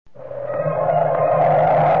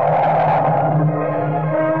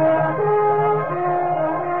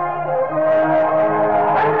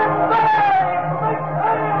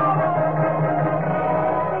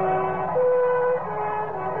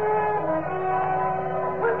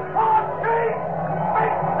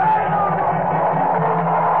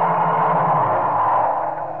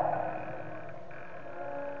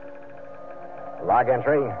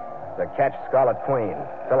entry, the Ketch Scarlet Queen,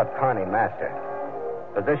 Philip Carney, master.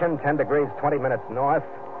 Position 10 degrees 20 minutes north,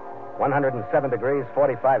 107 degrees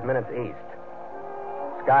 45 minutes east.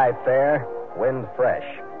 Sky fair, wind fresh.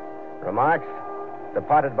 Remarks: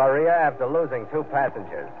 departed Bahia after losing 2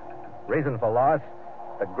 passengers. Reason for loss: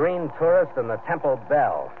 the Green Tourist and the Temple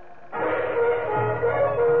Belle.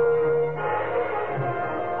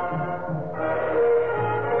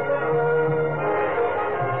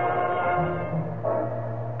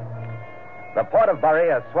 The port of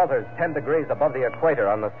Bahia swelters 10 degrees above the equator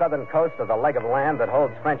on the southern coast of the leg of land that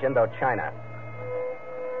holds French Indochina.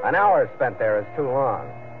 An hour spent there is too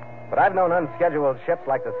long. But I've known unscheduled ships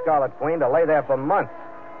like the Scarlet Queen to lay there for months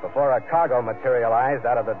before a cargo materialized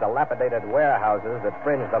out of the dilapidated warehouses that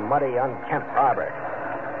fringe the muddy, unkempt harbor.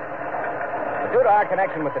 But due to our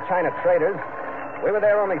connection with the China traders, we were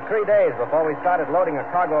there only 3 days before we started loading a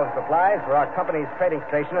cargo of supplies for our company's trading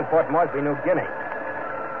station in Port Moresby, New Guinea.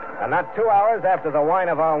 And not 2 hours after the whine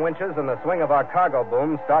of our winches and the swing of our cargo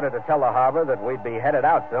booms started to tell the harbor that we'd be headed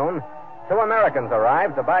out soon, 2 Americans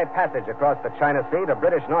arrived to buy passage across the China Sea to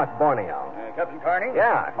British North Borneo. Captain Carney?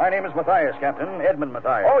 Yeah. My name is Matthias, Captain. Edmund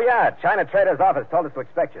Matthias. Oh, yeah. China Trader's office told us to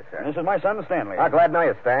expect you, sir. This is my son, Stanley. Glad to know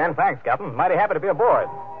you, Stan. Thanks, Captain. Mighty happy to be aboard.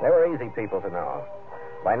 They were easy people to know.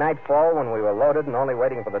 By nightfall, when we were loaded and only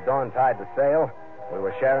waiting for the dawn tide to sail, we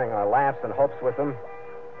were sharing our laughs and hopes with them,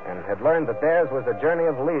 and had learned that theirs was a journey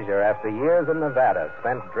of leisure after years in Nevada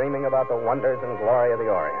spent dreaming about the wonders and glory of the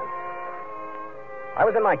Orient. I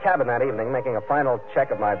was in my cabin that evening making a final check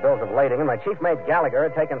of my bills of lading, and my chief mate Gallagher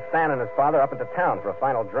had taken Stan and his father up into town for a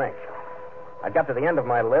final drink. I'd got to the end of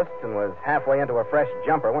my list and was halfway into a fresh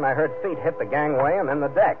jumper when I heard feet hit the gangway and then the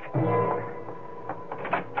deck.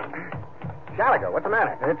 Gallagher, what's the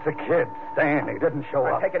matter? It's a kid, Stan. He didn't show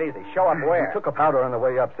up. Take it easy. Show up where? He took a powder on the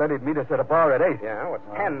way up. Said he'd meet us at a bar at 8. Yeah, well,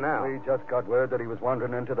 it's 10 now. We just got word that he was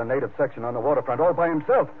wandering into the native section on the waterfront all by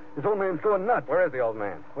himself. His old man's going nuts. Where is the old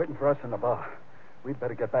man? Waiting for us in the bar. We'd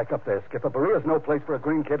better get back up there, Skipper. Berea's no place for a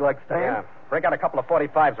green kid like Stan. Yeah. Break out a couple of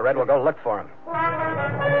 45s, Red. We'll go look for him.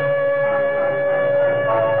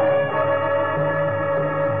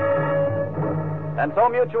 And so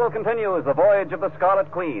Mutual continues The Voyage of the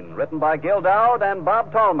Scarlet Queen, written by Gil Dowd and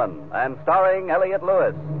Bob Tallman, and starring Elliott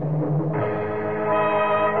Lewis.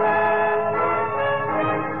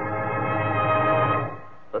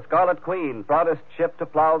 The Scarlet Queen, proudest ship to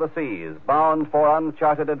plow the seas, bound for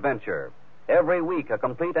uncharted adventure. Every week a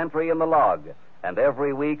complete entry in the log, and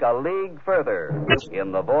every week a league further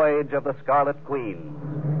in The Voyage of the Scarlet Queen.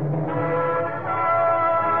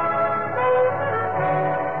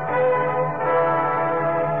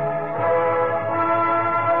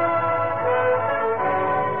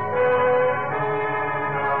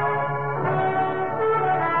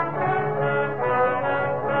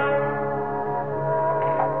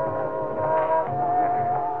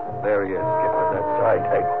 There he is, Skipper, that side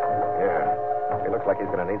table. Yeah. He looks like he's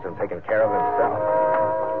going to need some taking care of himself.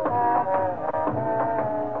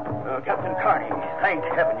 Captain Carney, thank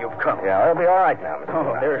heaven you've come. Yeah, he'll be all right now, Mr.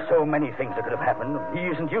 Oh, there are so many things that could have happened. He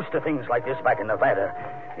isn't used to things like this back in Nevada.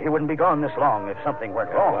 He wouldn't be gone this long if something went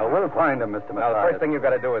wrong. Well, we'll find him, Mr. Now, the Matthias. first thing you've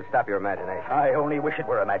got to do is stop your imagination. I only wish it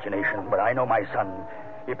were imagination, but I know my son.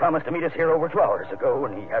 He promised to meet us here over 2 hours ago,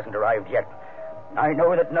 and he hasn't arrived yet. I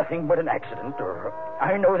know that nothing but an accident, or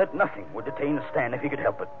I know that nothing would detain Stan if he could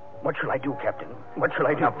help it. What shall I do, Captain? What shall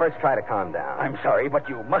I do? Now, first try to calm down. I'm sorry, but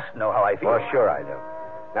you must know how I feel. Well, sure I do.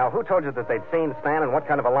 Now, who told you that they'd seen Stan, and what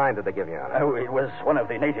kind of a line did they give you on it? Oh, it was one of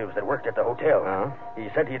the natives that worked at the hotel. Uh-huh. He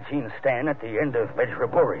said he'd seen Stan at the end of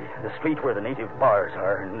Vejraburi, the street where the native bars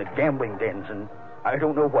are, and the gambling dens, and I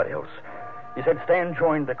don't know what else. He said Stan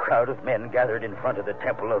joined the crowd of men gathered in front of the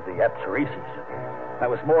temple of the Ep23. That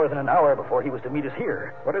was more than an hour before he was to meet us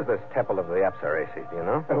here. What is this temple of the Ep23, do you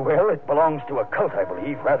know? Well, it belongs to a cult, I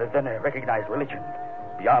believe, rather than a recognized religion.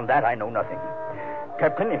 Beyond that, I know nothing.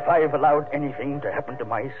 Captain, if I've allowed anything to happen to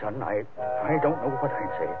my son, I don't know what I'd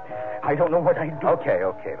say. I don't know what I'd do. Okay,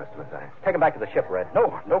 Mr. Matthias. Take him back to the ship, Red.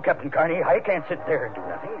 No, Captain Carney. I can't sit there and do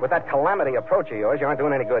nothing. With that calamity approach of yours, you aren't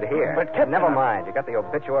doing any good here. But, Captain... Never mind. You got the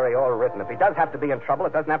obituary all written. If he does have to be in trouble,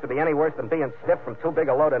 it doesn't have to be any worse than being stiff from too big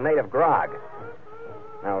a load of native grog.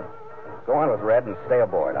 Now, go on with Red and stay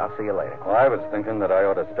aboard. I'll see you later. Well, I was thinking that I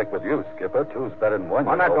ought to stick with you, Skipper. Two's better than one.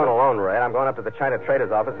 I'm not going alone, Red. I'm going up to the China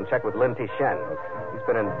Trader's office and check with Lin Tishen. He's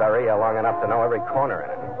been in Bahia long enough to know every corner in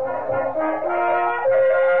it.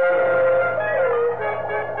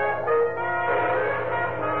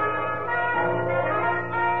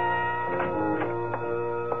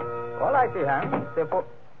 All right, Tihan.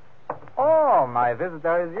 Oh, my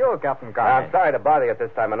visitor is you, Captain Carney. I'm sorry to bother you at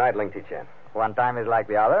this time of night, Ling Tishen. One time is like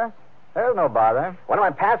the other. There's no bother. One of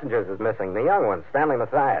my passengers is missing, the young one, Stanley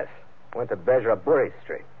Matthias. Went to Bejraburi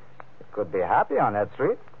Street. He could be happy on that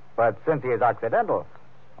street, but since he is accidental,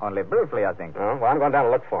 only briefly, I think. Oh, well, I'm going down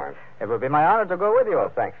to look for him. It would be my honor to go with you.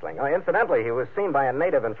 Oh, thanks, Ling. Oh, incidentally, he was seen by a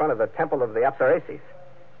native in front of the Temple of the Apsaresis.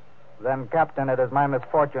 Then, Captain, it is my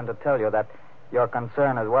misfortune to tell you that your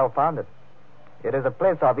concern is well-founded. It is a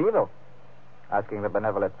place of evil, asking the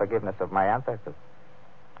benevolent forgiveness of my ancestors.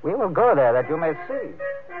 We will go there that you may see.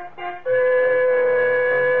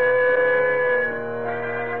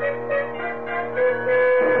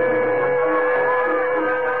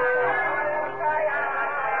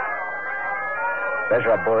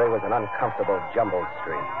 Bejraburi was an uncomfortable, jumbled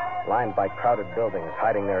street, lined by crowded buildings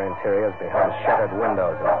hiding their interiors behind shuttered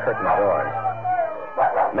windows and curtained doors.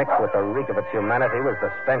 Mixed with the reek of its humanity was the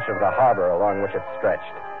stench of the harbor along which it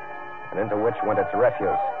stretched, and into which went its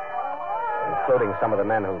refuse, including some of the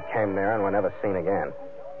men who came there and were never seen again.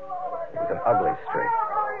 It was an ugly street.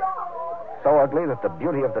 So ugly that the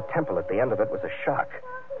beauty of the temple at the end of it was a shock.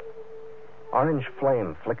 Orange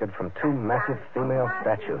flame flickered from two massive female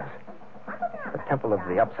statues. The temple of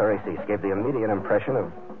the Apsaresis gave the immediate impression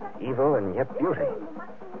of evil and yet beauty.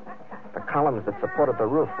 The columns that supported the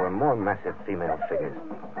roof were more massive female figures.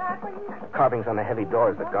 The carvings on the heavy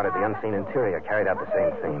doors that guarded the unseen interior carried out the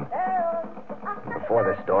same theme. And before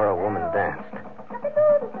this door, a woman danced.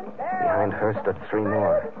 Behind her stood three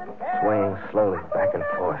more, swaying slowly back and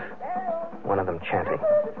forth, one of them chanting,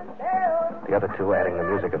 the other two adding the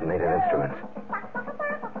music of native instruments.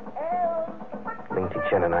 Ling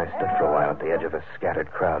Chen and I stood for a while at the edge of a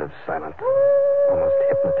scattered crowd of silent, almost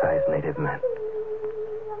hypnotized native men.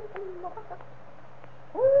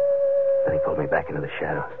 Then he pulled me back into the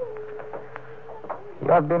shadows.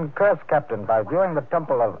 You have been cursed, Captain, by viewing the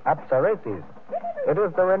temple of Apsaresis. It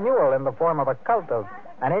is the renewal in the form of a cult of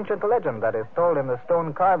an ancient legend that is told in the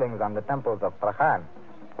stone carvings on the temples of Prahan.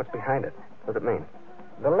 What's behind it? What does it mean?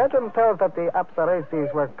 The legend tells that the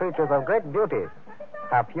Apsaresis were creatures of great beauty,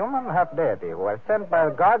 half human, half deity, who were sent by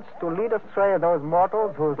the gods to lead astray those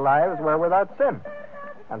mortals whose lives were without sin,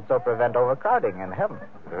 and so prevent overcrowding in heaven.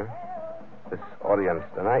 Huh? This audience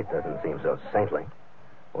tonight doesn't seem so saintly.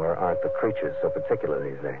 Or aren't the creatures so particular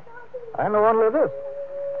these days? I know only this.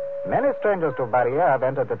 Many strangers to Baria have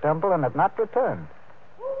entered the temple and have not returned.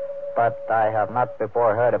 But I have not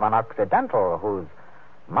before heard of an Occidental whose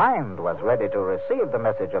mind was ready to receive the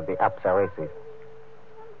message of the Apsaresis.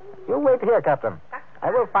 You wait here, Captain. I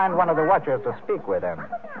will find one of the watchers to speak with and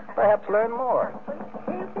perhaps learn more.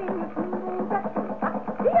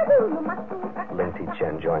 Ling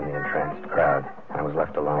Chen joined the entranced crowd. I was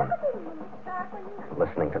left alone,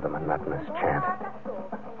 listening to the monotonous chant,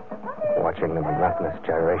 watching the monotonous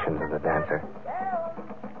gyrations of the dancer.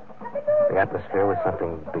 The atmosphere was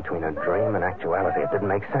something between a dream and actuality. It didn't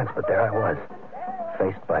make sense, but there I was,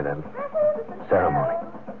 faced by the ceremony.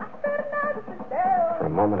 For a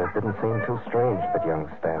moment, it didn't seem too strange that young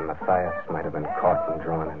Stan Matthias might have been caught and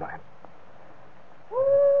drawn into it.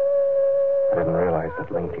 I didn't realize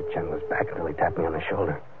that Ling Chen was back until he tapped me on the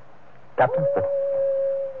shoulder. Captain?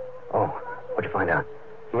 Oh, what'd you find out?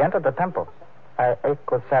 He entered the temple. I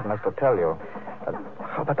ache with sadness to tell you.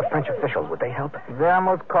 How about the French officials? Would they help? They are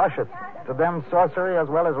most cautious. To them, sorcery as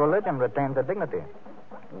well as religion retains a dignity.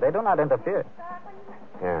 They do not interfere.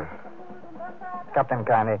 Yeah. Captain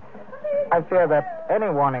Carney, I fear that any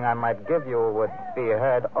warning I might give you would be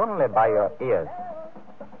heard only by your ears.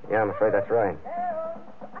 Yeah, I'm afraid that's right.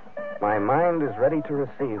 My mind is ready to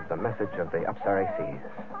receive the message of the Apsaresis.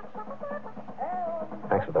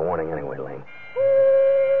 Thanks for the warning anyway, Ling.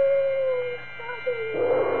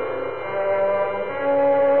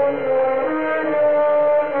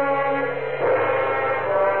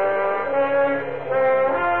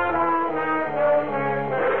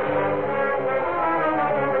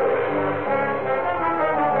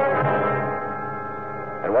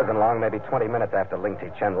 It wasn't long, maybe 20 minutes after Ling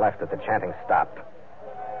Chen left, that the chanting stopped.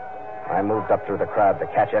 I moved up through the crowd to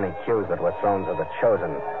catch any cues that were thrown to the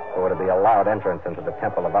chosen, who were to be allowed entrance into the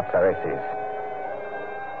temple of Apsaresis.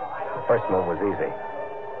 The first move was easy.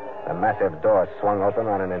 The massive door swung open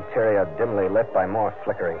on an interior dimly lit by more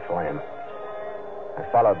flickering flame. I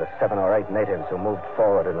followed the 7 or 8 natives who moved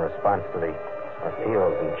forward in response to the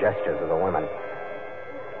appeals and gestures of the women.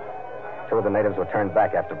 2 of the natives were turned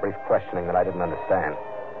back after brief questioning that I didn't understand.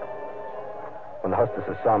 When the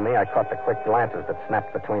hostesses saw me, I caught the quick glances that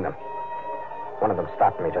snapped between them. One of them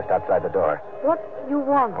stopped me just outside the door. What you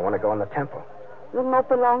want? I want to go in the temple. You not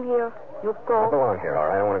belong here. You go. I belong here, all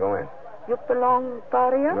right. I want to go in. You belong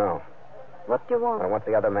Baria? No. What you want? I want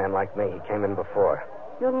the other man like me. He came in before.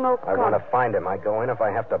 You no I come. want to find him. I go in if I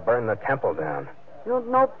have to burn the temple down. You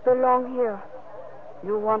not belong here.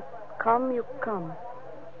 You want come, you come.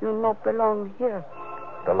 You not belong here.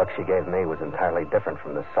 The look she gave me was entirely different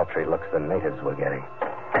from the sultry looks the natives were getting.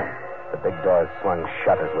 The big doors swung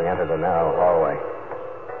shut as we entered the narrow hallway.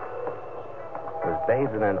 It was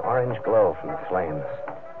bathed in an orange glow from the flames,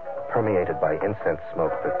 permeated by incense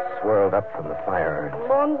smoke that swirled up from the fire urns.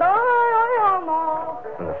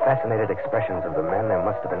 From the fascinated expressions of the men, there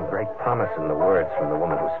must have been great promise in the words from the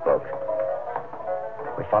woman who spoke.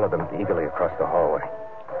 We followed them eagerly across the hallway.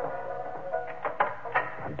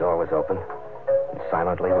 The door was open, and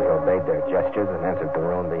silently we obeyed their gestures and entered the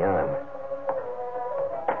room beyond.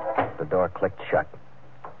 The door clicked shut,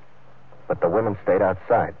 but the women stayed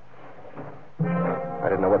outside. I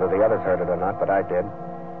didn't know whether the others heard it or not, but I did.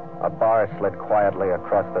 A bar slid quietly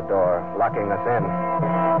across the door, locking us in.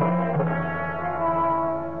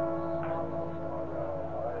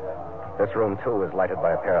 This room, too, was lighted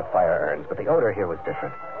by a pair of fire urns, but the odor here was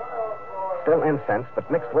different. Still incense, but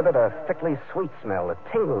mixed with it a thickly sweet smell that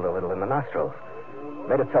tingled a little in the nostrils.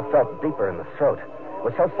 Made itself felt deeper in the throat. It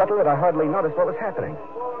was so subtle that I hardly noticed what was happening.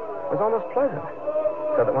 It was almost pleasant.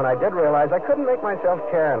 So that when I did realize, I couldn't make myself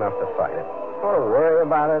care enough to fight it, or to worry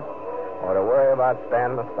about it, or to worry about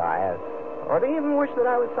Stan Mathias, or to even wish that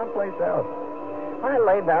I was someplace else. I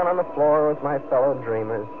lay down on the floor with my fellow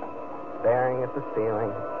dreamers, staring at the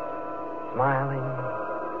ceiling, smiling,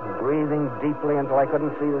 breathing deeply until I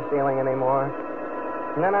couldn't see the ceiling anymore.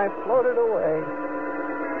 And then I floated away.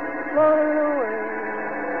 Floated away.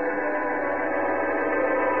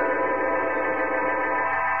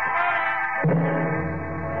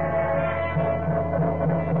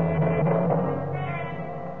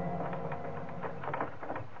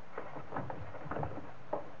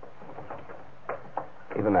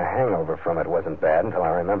 Even the hangover from it wasn't bad until I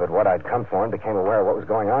remembered what I'd come for and became aware of what was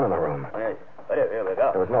going on in the room. Here we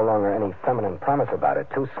go. There was no longer any feminine promise about it.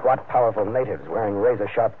 Two squat, powerful natives wearing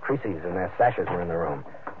razor-sharp creases in their sashes were in the room.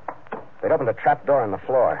 They'd opened a trap door in the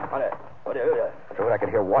floor. Through it I could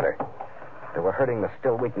hear water. They were herding the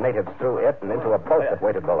still weak natives through it and into a boat that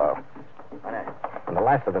waited below. When the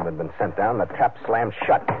last of them had been sent down, the trap slammed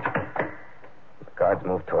shut. The guards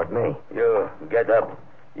moved toward me. You get up.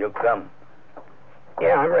 You come.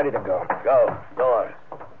 Yeah, I'm ready to go. Go. Door.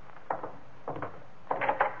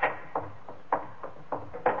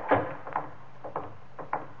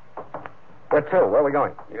 Where to? Where are we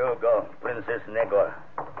going? You go. Princess Negor.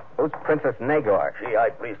 Who's Princess Nagor? She high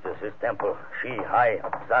priestess, his temple. She high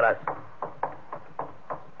Saras.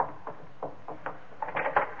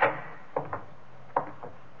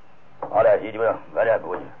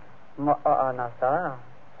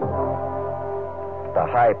 The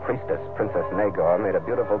high priestess, Princess Nagor, made a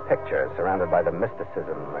beautiful picture surrounded by the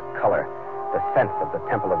mysticism, the color, the sense of the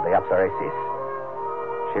temple of the Apsaresis.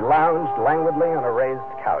 She lounged languidly on a raised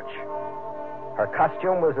couch. Her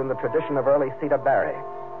costume was in the tradition of early Sita Bari.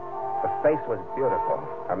 Her face was beautiful,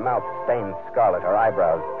 her mouth stained scarlet, her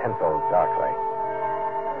eyebrows penciled darkly.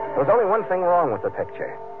 There was only one thing wrong with the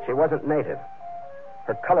picture. She wasn't native.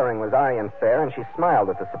 Her coloring was Aryan fair, and she smiled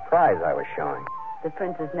at the surprise I was showing. The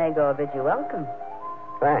Princess Nagor bids you welcome.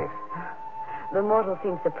 Thanks. The mortal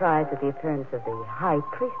seems surprised at the appearance of the high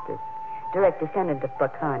priestess, direct descendant of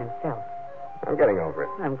Bakan himself. I'm getting over it.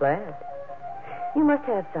 I'm glad. You must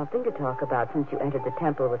have something to talk about since you entered the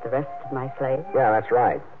temple with the rest of my slaves. Yeah, that's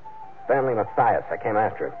right. Stanley Mathias. I came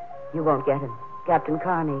after him. You won't get him. Captain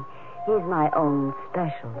Carney, he's my own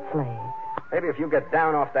special slave. Maybe if you get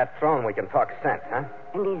down off that throne, we can talk sense, huh?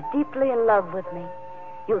 And he's deeply in love with me.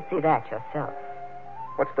 You'll see that yourself.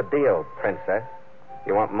 What's the deal, Princess?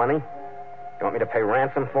 You want money? You want me to pay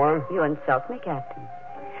ransom for him? You insult me, Captain.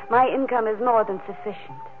 My income is more than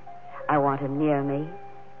sufficient. I want him near me,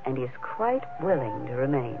 and he's quite willing to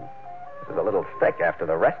remain. This is a little thick after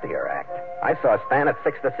the rest of your act. I saw Stan at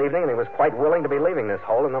 6 this evening, and he was quite willing to be leaving this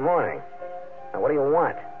hole in the morning. Now, what do you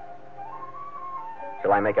want?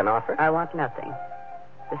 Shall I make an offer? I want nothing.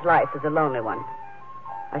 This life is a lonely one.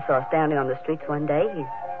 I saw Stanley on the streets one day. He's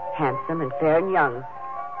handsome and fair and young.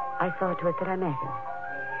 I saw to it that I met him.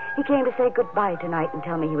 He came to say goodbye tonight and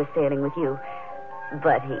tell me he was sailing with you.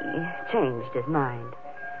 But he changed his mind.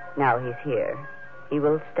 Now he's here. He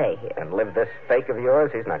will stay here. And live this fake of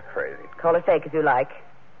yours? He's not crazy. Call it fake as you like.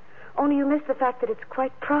 Only you miss the fact that it's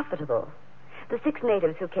quite profitable. The 6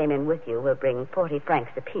 natives who came in with you will bring 40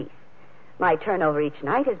 francs apiece. My turnover each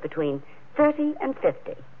night is between 30 and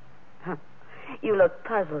 50. Huh. You look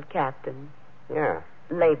puzzled, Captain. Yeah.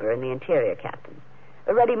 Labor in the interior, Captain.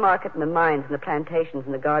 A ready market in the mines and the plantations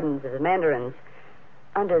and the gardens of the mandarins.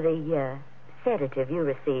 Under the sedative you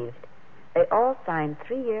received, they all signed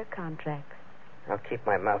 3-year contracts. I'll keep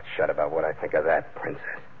my mouth shut about what I think of that,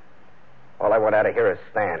 Princess. All I want out of here is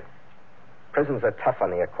Stan. Prisons are tough on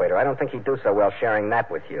the equator. I don't think he'd do so well sharing that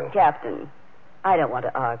with you. Captain, I don't want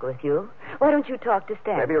to argue with you. Why don't you talk to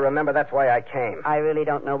Stan? Maybe you remember that's why I came. I really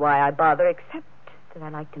don't know why I bother, except that I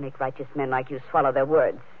like to make righteous men like you swallow their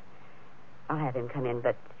words. I'll have him come in,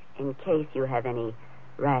 but in case you have any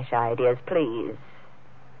rash ideas, please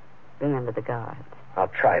remember the guards. I'll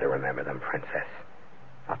try to remember them, Princess.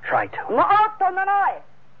 I'll try to.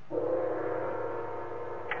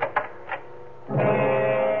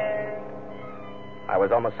 I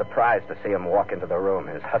was almost surprised to see him walk into the room,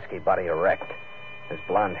 his husky body erect, his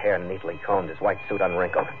blonde hair neatly combed, his white suit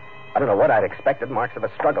unwrinkled. I don't know what I'd expected, marks of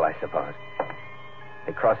a struggle, I suppose.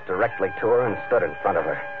 He crossed directly to her and stood in front of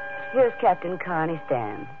her. Here's Captain Carney,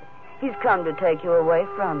 Stan. He's come to take you away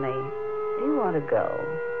from me. Do you want to go?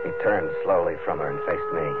 He turned slowly from her and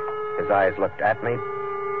faced me. His eyes looked at me,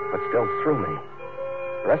 but still through me.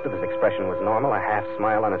 The rest of his expression was normal, a half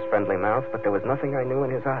smile on his friendly mouth, but there was nothing I knew in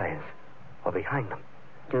his eyes or behind them.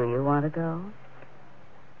 Do you want to go?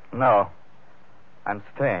 No. I'm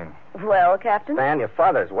staying. Well, Captain? Stan, your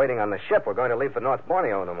father's waiting on the ship. We're going to leave for North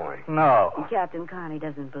Borneo in the morning. No. Captain Carney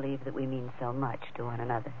doesn't believe that we mean so much to one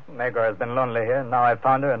another. Megor has been lonely here. Now I've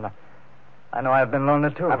found her, and I know I've been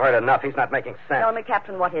lonely, too. I've heard enough. He's not making sense. Tell me,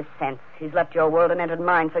 Captain, what is sense? He's left your world and entered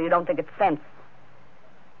mine, so you don't think it's sense.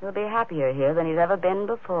 He'll be happier here than he's ever been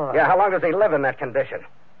before. Yeah, how long does he live in that condition?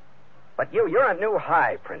 But you're a new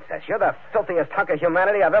high, Princess. You're the filthiest hunk of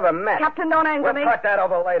humanity I've ever met. Captain, don't anger me. We'll talk that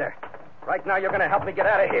over later. Right now, you're going to help me get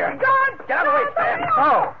out of here. God! Get out of the way, Stan.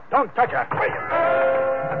 No, don't touch her.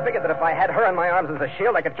 I figured that if I had her in my arms as a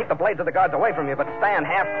shield, I could keep the blades of the guards away from you. But Stan,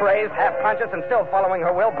 half crazed, half conscious, and still following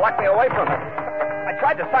her will, blocked me away from her. I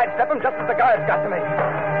tried to sidestep him just as the guards got to me.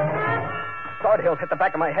 Sword hills hit the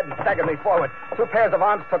back of my head and staggered me forward. Two pairs of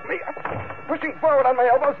arms took me, pushing forward on my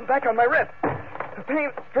elbows and back on my wrists. The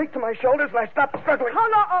pain streaked to my shoulders, and I stopped struggling.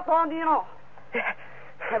 I've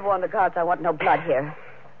warned the guards I want no blood here,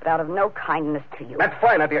 but out of no kindness to you. That's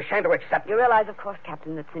fine. I'd be ashamed to accept You realize, of course,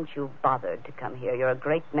 Captain, that since you've bothered to come here, you're a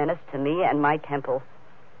great menace to me and my temple.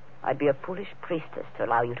 I'd be a foolish priestess to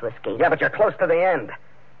allow you to escape. Yeah, but you're close to the end.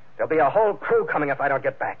 There'll be a whole crew coming if I don't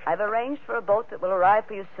get back. I've arranged for a boat that will arrive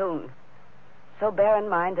for you soon. So bear in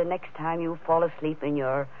mind the next time you fall asleep in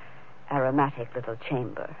your aromatic little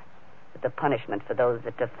chamber, that the punishment for those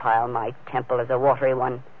that defile my temple is a watery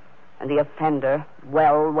one, and the offender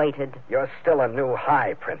well-weighted. You're still a new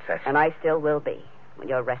high, Princess. And I still will be when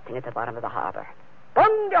you're resting at the bottom of the harbor.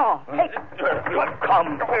 Bungo! Hey!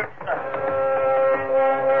 Come.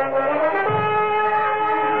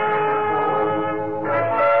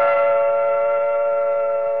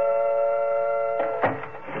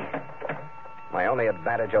 My only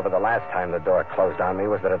advantage over the last time the door closed on me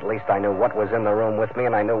was that at least I knew what was in the room with me,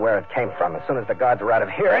 and I knew where it came from. As soon as the guards were out of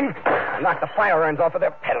hearing, I knocked the fire irons off of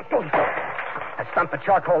their pedestals. I stomped the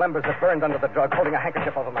charcoal embers that burned under the drug, holding a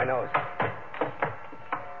handkerchief over my nose.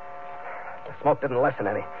 The smoke didn't lessen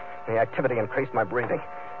any. The activity increased my breathing.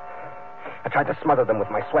 I tried to smother them with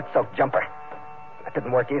my sweat-soaked jumper. That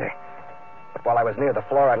didn't work either. But while I was near the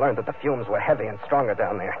floor, I learned that the fumes were heavy and stronger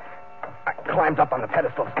down there. I climbed up on the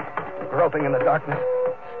pedestals, groping in the darkness,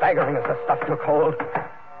 staggering as the stuff took hold.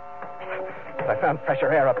 But I found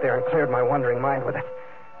fresher air up there and cleared my wandering mind with it.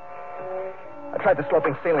 I tried the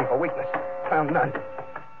sloping ceiling for weakness. Found none.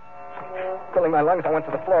 Filling my lungs, I went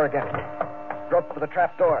to the floor again. Groped for the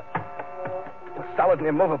trap door. It was solid and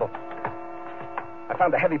immovable. I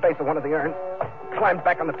found the heavy base of one of the urns, climbed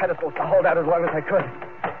back on the pedestals to hold out as long as I could.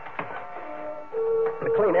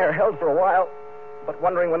 The clean air held for a while, but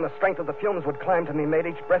wondering when the strength of the fumes would climb to me made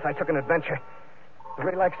each breath I took an adventure. The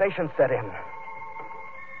relaxation set in.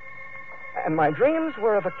 And my dreams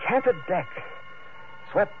were of a canted deck,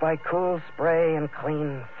 swept by cool spray and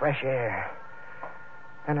clean, fresh air.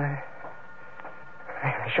 And I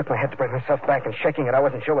shook my head to bring myself back, and shaking it, I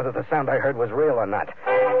wasn't sure whether the sound I heard was real or not.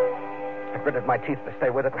 I gritted my teeth to stay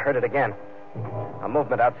with it and heard it again. A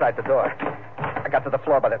movement outside the door. I got to the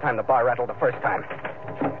floor by the time the bar rattled the first time.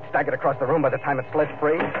 Staggered across the room by the time it slid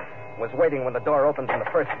free. Was waiting when the door opened and the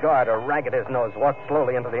first guard, a rag at his nose, walked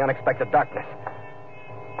slowly into the unexpected darkness.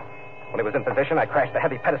 When he was in position, I crashed the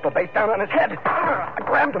heavy pedestal base down on his head. I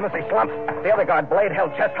grabbed him as he slumped. The other guard, blade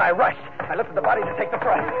held chest high, rushed. I lifted the body to take the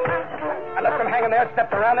thrust. I left him hanging there,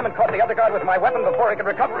 stepped around him, and caught the other guard with my weapon before he could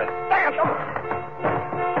recover his stance.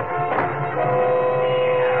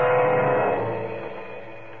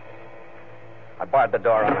 I barred the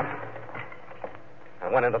door on him.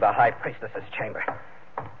 I went into the high priestess's chamber.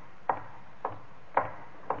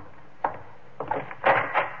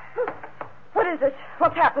 What is this?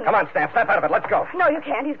 What's happened? Come on, Stan. Snap out of it. Let's go. No, you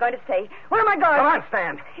can't. He's going to stay. Where are my guards? Come on,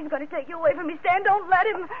 Stan. He's going to take you away from me, Stan. Don't let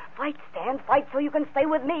him. Fight, Stan. Fight so you can stay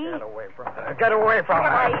with me. Get away from her. Get away from her.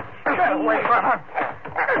 Fight. Get away from her.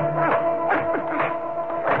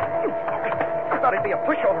 I thought he'd be a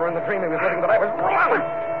pushover in the dream he was living, but I was wrong.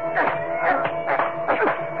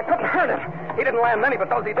 I couldn't hurt him. He didn't land many, but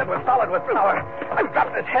those he did were solid with power. I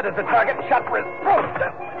dropped his head as a target and shot for his throat.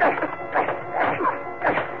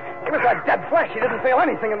 He was like dead flesh. He didn't feel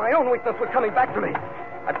anything, and my own weakness was coming back to me.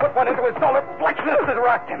 I put one into his solar plexus that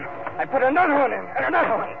rocked him. I put another one in, and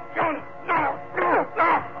another one.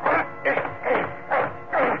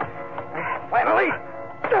 Finally.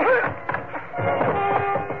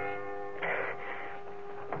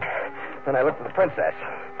 Then I looked at the princess.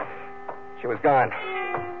 She was gone.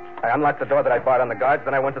 I unlocked the door that I barred on the guards,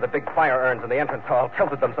 then I went to the big fire urns in the entrance hall,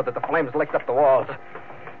 tilted them so that the flames licked up the walls.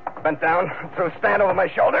 Bent down, threw Stan over my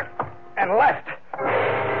shoulder, and left.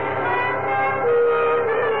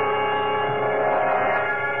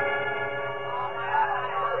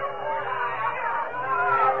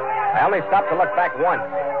 I only stopped to look back once,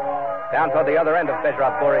 down toward the other end of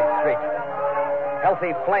Ep23 Street.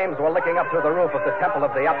 Healthy flames were licking up through the roof of the temple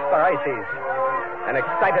of the Ep23, and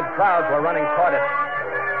excited crowds were running toward it.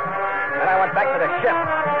 Then I went back to the ship.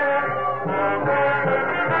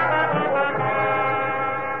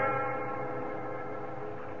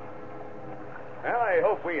 Well, I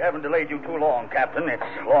hope we haven't delayed you too long, Captain. It's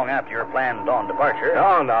long after your planned dawn departure.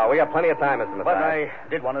 No, we got plenty of time, Mr. Matthias. But I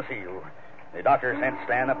did want to see you. The doctor sent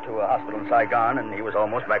Stan up to a hospital in Saigon, and he was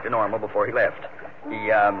almost back to normal before he left.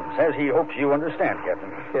 He says he hopes you understand,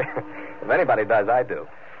 Captain. If anybody does, I do.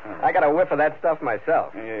 I got a whiff of that stuff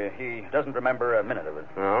myself. He doesn't remember a minute of it.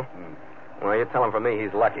 No? Well, you tell him from me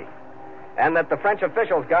he's lucky. And that the French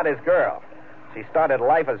officials got his girl. She started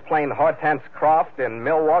life as plain Hortense Croft in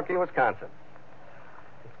Milwaukee, Wisconsin.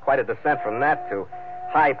 It's quite a descent from that to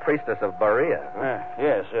High Priestess of Berea.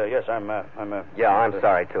 Yes, I'm Yeah, I'm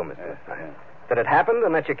sorry, too, Mr. That it happened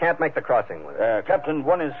and that you can't make the crossing with it. Captain,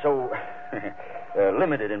 one is so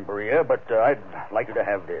limited in Berea, but I'd like you to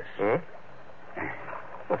have this.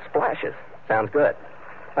 Well, splashes. Sounds good.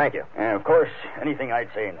 Thank you. Of course, anything I'd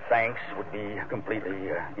say in thanks would be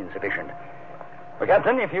completely insufficient. But,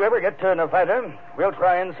 Captain, if you ever get to Nevada, we'll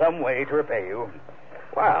try in some way to repay you.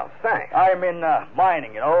 Wow, thanks. I'm in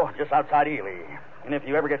mining, just outside Ely. And if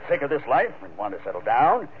you ever get sick of this life and want to settle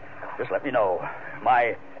down, just let me know.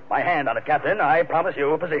 My hand on it, Captain. I promise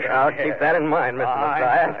you a position. I'll keep that in mind, Mr.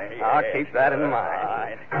 Matthias. I'll keep that in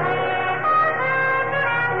mind.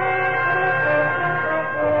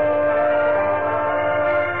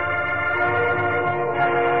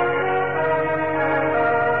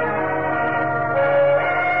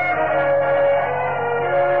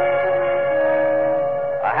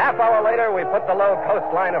 We put the low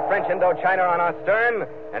coastline of French Indochina on our stern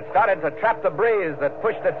and started to trap the breeze that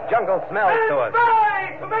pushed its jungle smells to us.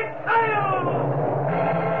 By to make sail!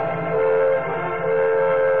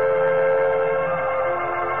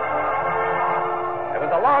 There was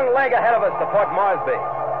a long leg ahead of us to Port Moresby,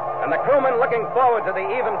 and the crewmen, looking forward to the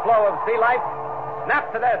even flow of sea life,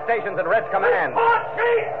 snapped to their stations at Red's command. Port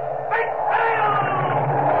sheet! Make sail!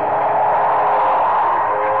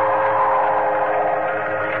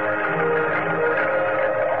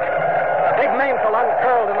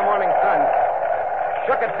 Uncurled in the morning sun,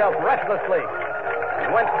 shook itself restlessly,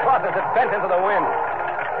 and went taut as it bent into the wind.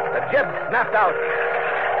 The jib snapped out.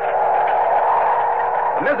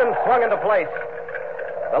 The mizzen swung into place.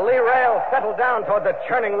 The lee rail settled down toward the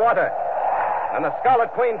churning water, and the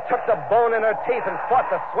Scarlet Queen took the bone in her teeth and fought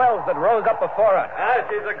the swells that rose up before her.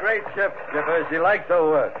 She's a great ship, Skipper. She likes her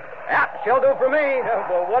work. Yeah, she'll do for me. Yeah,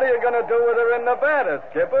 but what are you going to do with her in Nevada,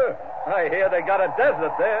 Skipper? I hear they got a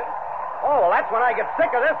desert there. Oh, well, that's when I get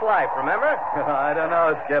sick of this life, remember? I don't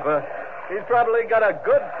know, Skipper. He's probably got a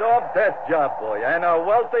good, soft desk job for you and a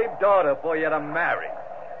wealthy daughter for you to marry.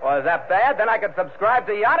 Well, is that bad? Then I could subscribe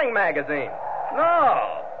to Yachting Magazine.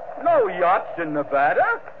 No yachts in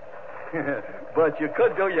Nevada. But you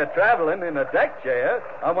could do your traveling in a deck chair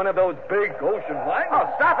on one of those big ocean liners.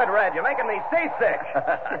 Oh, stop it, Red. You're making me seasick.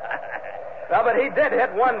 Well, but he did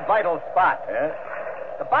hit one vital spot. Yeah?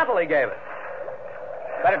 The bottle he gave us.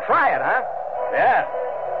 Better try it, huh? Yeah.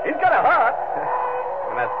 He's got a heart.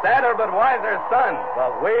 And a sadder but wiser son.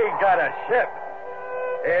 But we got a ship.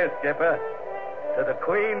 Here, Skipper. To the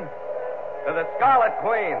Queen. To the Scarlet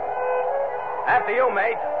Queen. After you,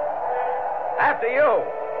 mate. After you.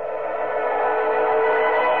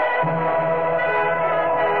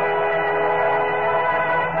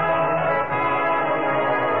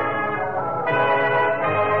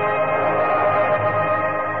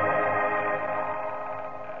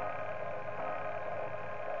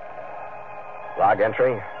 Log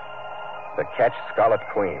entry, the Ketch Scarlet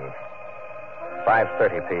Queen,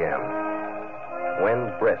 5:30 p.m.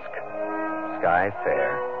 Wind brisk, sky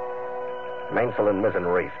fair. Mainsail and mizzen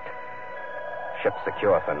reefed. Ship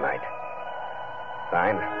secure for night.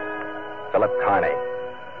 Signed, Philip Carney,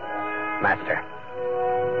 Master.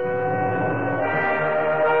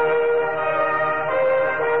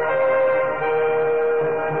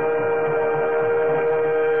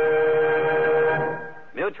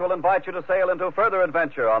 Mutual invites you to sail into further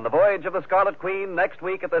adventure on the voyage of the Scarlet Queen next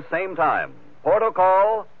week at the same time. Port o'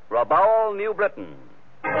 call, Rabaul, New Britain.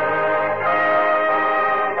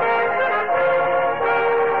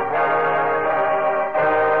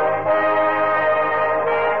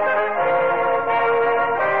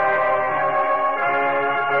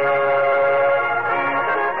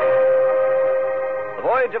 The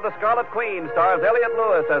Voyage of the Scarlet Queen stars Elliot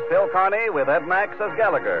Lewis as Phil Carney with Ed Max as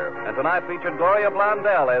Gallagher. And tonight featured Gloria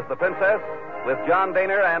Blondell as the Princess with John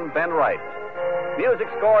Daner and Ben Wright. Music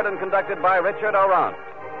scored and conducted by Richard Arant.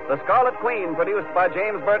 The Scarlet Queen, produced by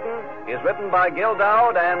James Burton, is written by Gil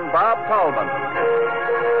Dowd and Bob Tallman.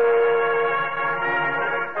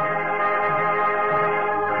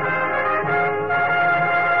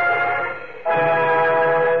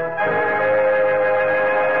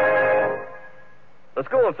 The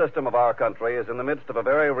school system of our country is in the midst of a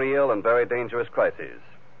very real and very dangerous crisis.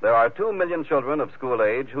 There are 2 million children of school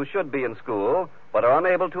age who should be in school but are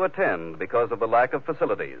unable to attend because of the lack of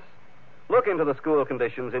facilities. Look into the school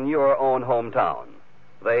conditions in your own hometown.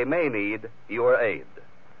 They may need your aid.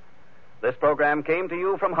 This program came to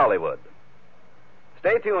you from Hollywood.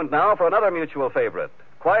 Stay tuned now for another mutual favorite,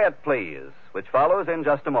 Quiet Please, which follows in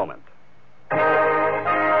just a moment.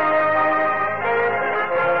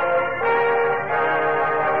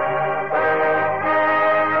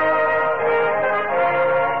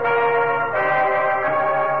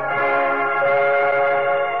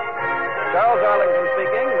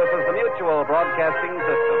 Broadcasting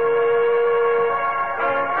System.